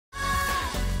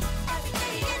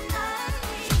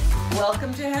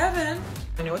Welcome to heaven.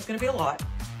 I know it's going to be a lot,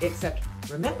 except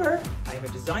remember, I am a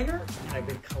designer and I've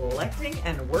been collecting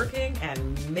and working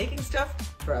and making stuff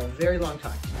for a very long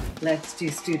time. Let's do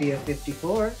Studio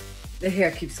 54. The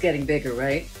hair keeps getting bigger,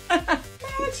 right?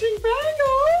 Matching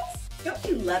bangles! Don't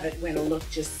you love it when a look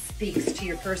just speaks to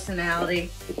your personality?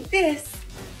 This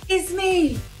is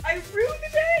me. I ruin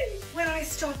the day when I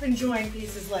stop enjoying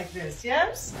pieces like this,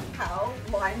 yes? How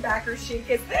linebacker chic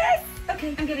is this?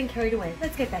 Okay, I'm getting carried away.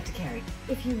 Let's get back to Carrie.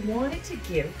 If you wanted to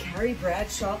give Carrie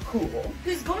Bradshaw cool,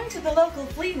 who's going to the local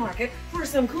flea market for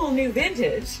some cool new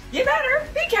vintage, you better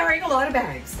be carrying a lot of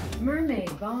bags.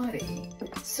 Mermaid body,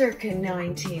 circa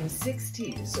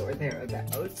 1960s or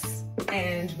thereabouts.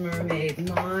 And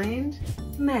mermaid mind,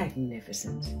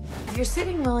 magnificent. If you're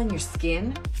sitting well in your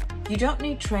skin, you don't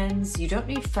need trends, you don't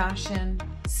need fashion.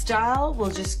 Style will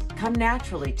just come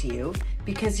naturally to you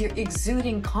because you're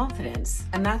exuding confidence,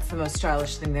 and that's the most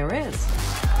stylish thing there is.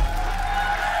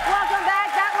 Welcome back.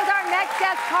 That was our next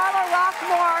guest, Carla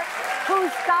Rockmore,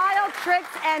 whose style, tricks,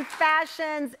 and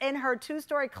fashions in her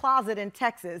two-story closet in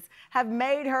Texas have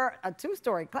made her a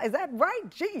two-story closet. Is that right?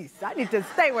 Jeez, I need to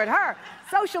stay with her.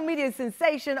 Social media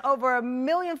sensation, over 1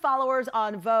 million followers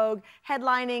on Vogue,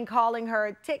 headlining, calling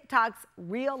her TikTok's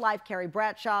real-life Carrie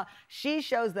Bradshaw. She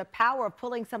shows the power of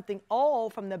pulling something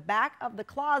old from the back of the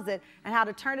closet and how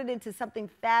to turn it into something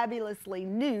fabulously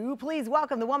new. Please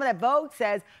welcome the woman that Vogue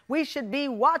says we should be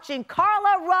watching,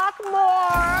 Carla Rockmore.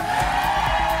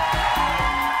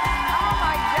 Oh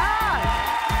my God!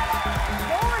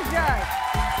 Gorgeous!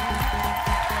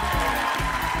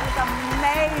 It's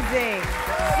amazing.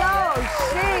 So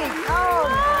chic.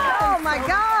 Oh my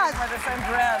God! Wear the same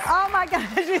dress. Oh my God!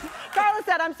 Carla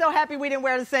said, "I'm so happy we didn't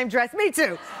wear the same dress." Me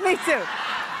too. Me too.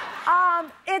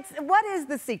 What is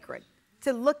the secret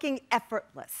to looking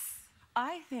effortless?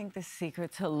 I think the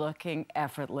secret to looking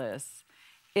effortless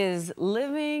is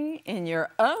living in your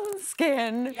own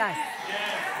skin. Yes.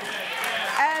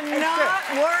 And not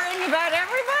worrying about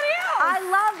everybody else. I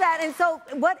love that. And so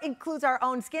what includes our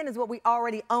own skin is what we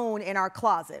already own in our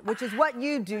closet, which is what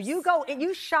you do. You go and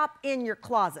you shop in your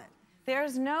closet.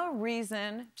 There's no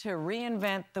reason to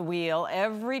reinvent the wheel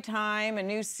every time a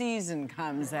new season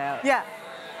comes out. Yeah.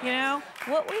 You know,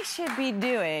 what we should be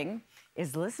doing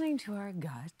is listening to our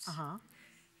gut,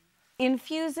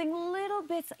 infusing little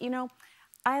bits. You know,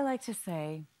 I like to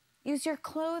say, use your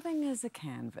clothing as a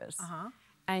canvas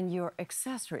and your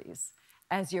accessories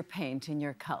as your paint and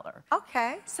your color.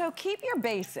 Okay. So keep your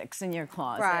basics in your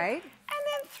closet. Right. And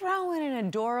then throw in an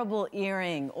adorable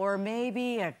earring or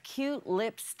maybe a cute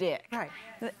lipstick. Right.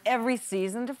 Every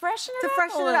season to freshen it up. To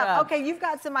freshen it up. Okay, you've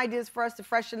got some ideas for us to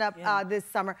freshen up this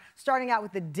summer, starting out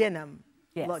with the denim.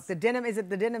 Yes. Look, the denim, is it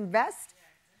the denim vest?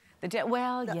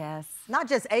 Well, yes. Not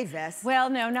just a vest. Well,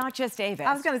 no, not just a vest.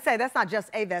 I was going to say, that's not just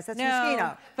a vest, that's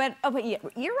Moschino. But yeah,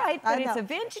 you're right, but it's a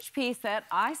vintage piece that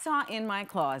I saw in my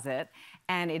closet,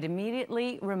 and it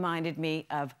immediately reminded me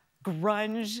of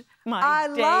grunge, my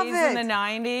days in the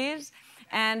 90s.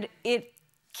 And it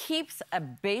keeps a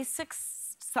basic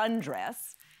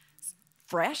sundress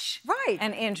fresh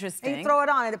and interesting. And you throw it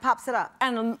on and it pops it up.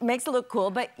 And makes it look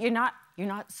cool, but you're not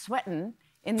sweating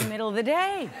in the middle of the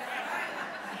day.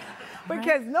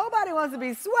 Because nobody wants to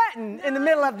be sweating in the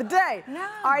middle of the day. No.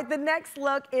 All right, the next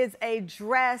look is a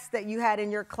dress that you had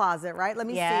in your closet, right? Let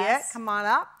me see it. Come on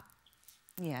up.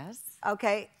 Yes.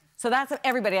 Okay. So that's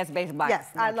everybody has a basic black. Yes,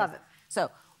 I love it. So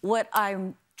what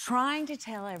I'm trying to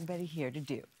tell everybody here to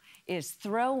do is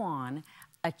throw on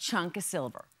a chunk of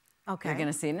silver. Okay. You're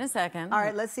gonna see it in a second. All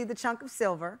right, let's see the chunk of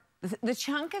silver. The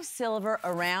chunk of silver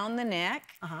around the neck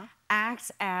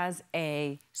acts as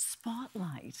a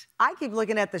spotlight. I keep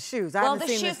looking at the shoes. I haven't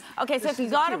seen this. Okay, so if you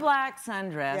got a black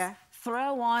sundress,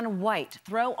 throw on white,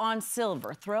 throw on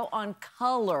silver, throw on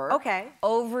color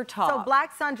over top. So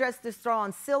black sundress, just throw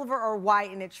on silver or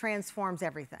white and it transforms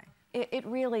everything. It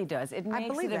really does. It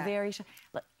makes it a very...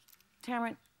 Look,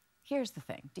 Tamron, here's the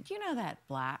thing. Did you know that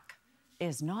black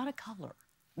is not a color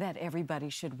that everybody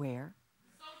should wear?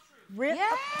 Really?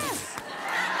 Yes!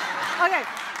 Okay,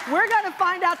 we're gonna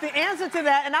find out the answer to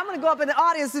that, and I'm gonna go up in the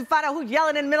audience and find out who's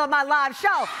yelling in the middle of my live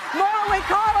show. More with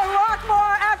Carla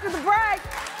Rockmore after the break.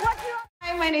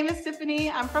 Hi, my name is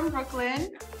Tiffany. I'm from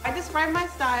Brooklyn. I describe my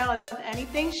style as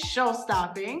anything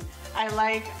show-stopping. I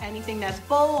like anything that's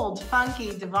bold,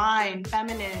 funky, divine,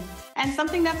 feminine, and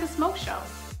something that's a smoke show.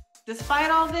 Despite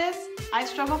all this, I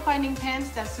struggle finding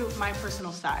pants that suit my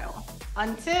personal style.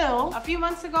 Until a few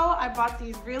months ago, I bought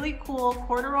these really cool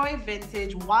corduroy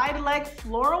vintage wide leg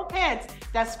floral pants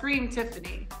that scream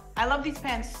Tiffany. I love these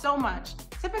pants so much.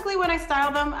 Typically when I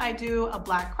style them, I do a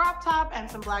black crop top and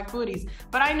some black booties,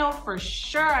 but I know for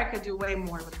sure I could do way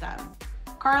more with them.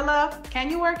 Carla, can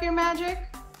you work your magic?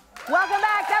 Welcome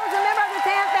back. That was a member of the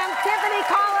Tam Fam. Tiffany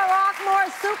Carla Rockmore,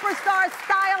 superstar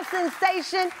style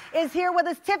sensation, is here with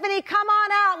us. Tiffany, come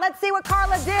on out. Let's see what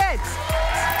Carla did.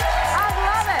 I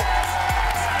love it.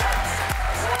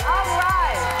 All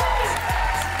right.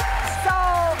 So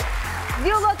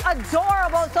you look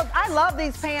adorable. So I love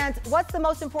these pants. What's the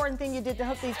most important thing you did to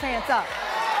hook these pants up?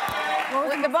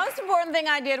 Well, the most important thing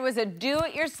I did was a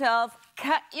do-it-yourself.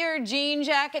 Cut your jean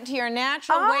jacket to your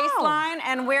natural waistline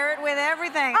and wear it with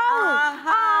everything.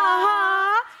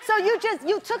 So you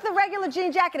took the regular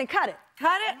jean jacket and cut it?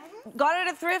 Cut it, got it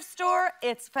at a thrift store.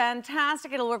 It's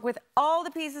fantastic. It'll work with all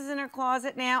the pieces in her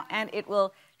closet now, and it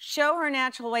will show her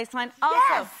natural waistline.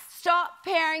 Also, stop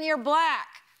pairing your black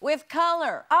with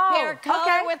color. Pair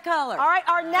color with color. All right,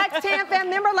 our next Tam Fam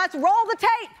member, let's roll the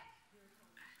tape.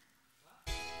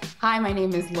 Hi, my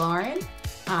name is Lauren.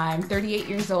 I'm 38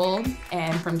 years old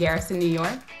and from Garrison, New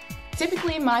York.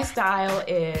 Typically, my style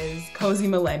is cozy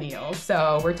millennial,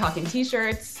 so we're talking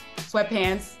t-shirts,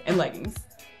 sweatpants, and leggings.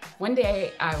 One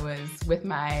day, I was with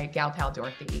my gal pal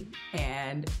Dorothy,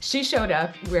 and she showed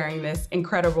up wearing this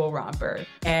incredible romper.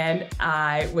 And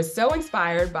I was so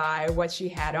inspired by what she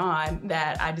had on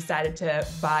that I decided to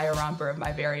buy a romper of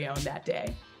my very own that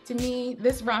day. To me,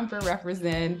 this romper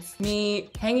represents me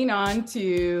hanging on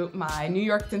to my New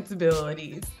York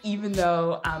sensibilities. Even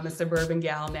though I'm a suburban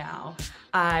gal now,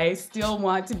 I still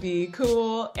want to be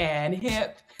cool and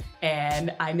hip,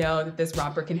 and I know that this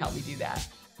romper can help me do that.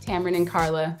 Tamron and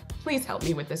Carla, please help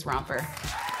me with this romper.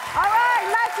 All right,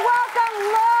 let's welcome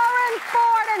Lauren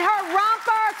Ford and her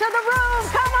romper to the room.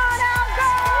 Come on out,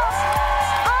 girls.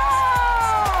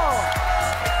 Oh,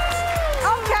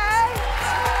 okay.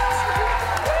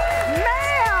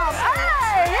 Ma'am,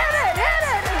 hey, hit it.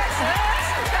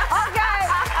 Okay,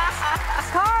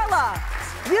 Carla,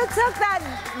 you took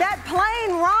that plain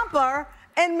romper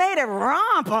and made it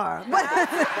romper.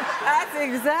 That's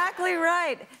exactly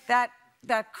right.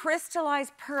 That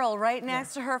crystallized pearl right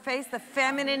next to her face, the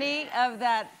femininity of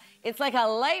that, it's like a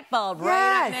light bulb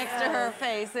right up next to her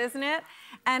face, isn't it?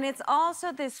 And it's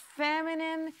also this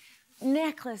feminine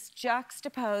necklace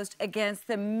juxtaposed against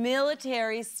the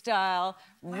military style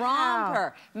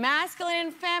romper. Masculine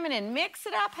and feminine. Mix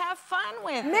it up, have fun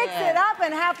with it. Mix it up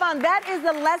and have fun. That is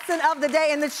the lesson of the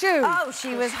day in the shoes. Oh,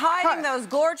 she was hiding those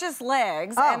gorgeous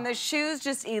legs, and the shoes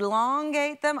just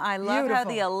elongate them. I love how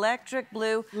the electric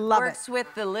blue works with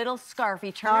the little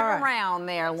scarfie. Turn it around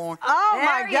there, Lauren. Oh,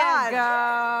 my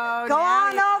God. Go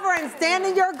on over and stand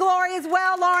in your glory as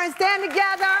well, Lauren. Stand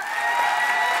together.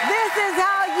 This is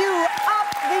how you up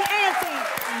the ante.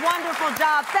 Wonderful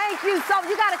job. Thank you. So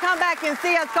you got to come back and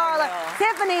see us, Carla.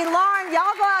 Tiffany, Lauren,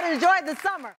 y'all go out and enjoy the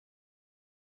summer.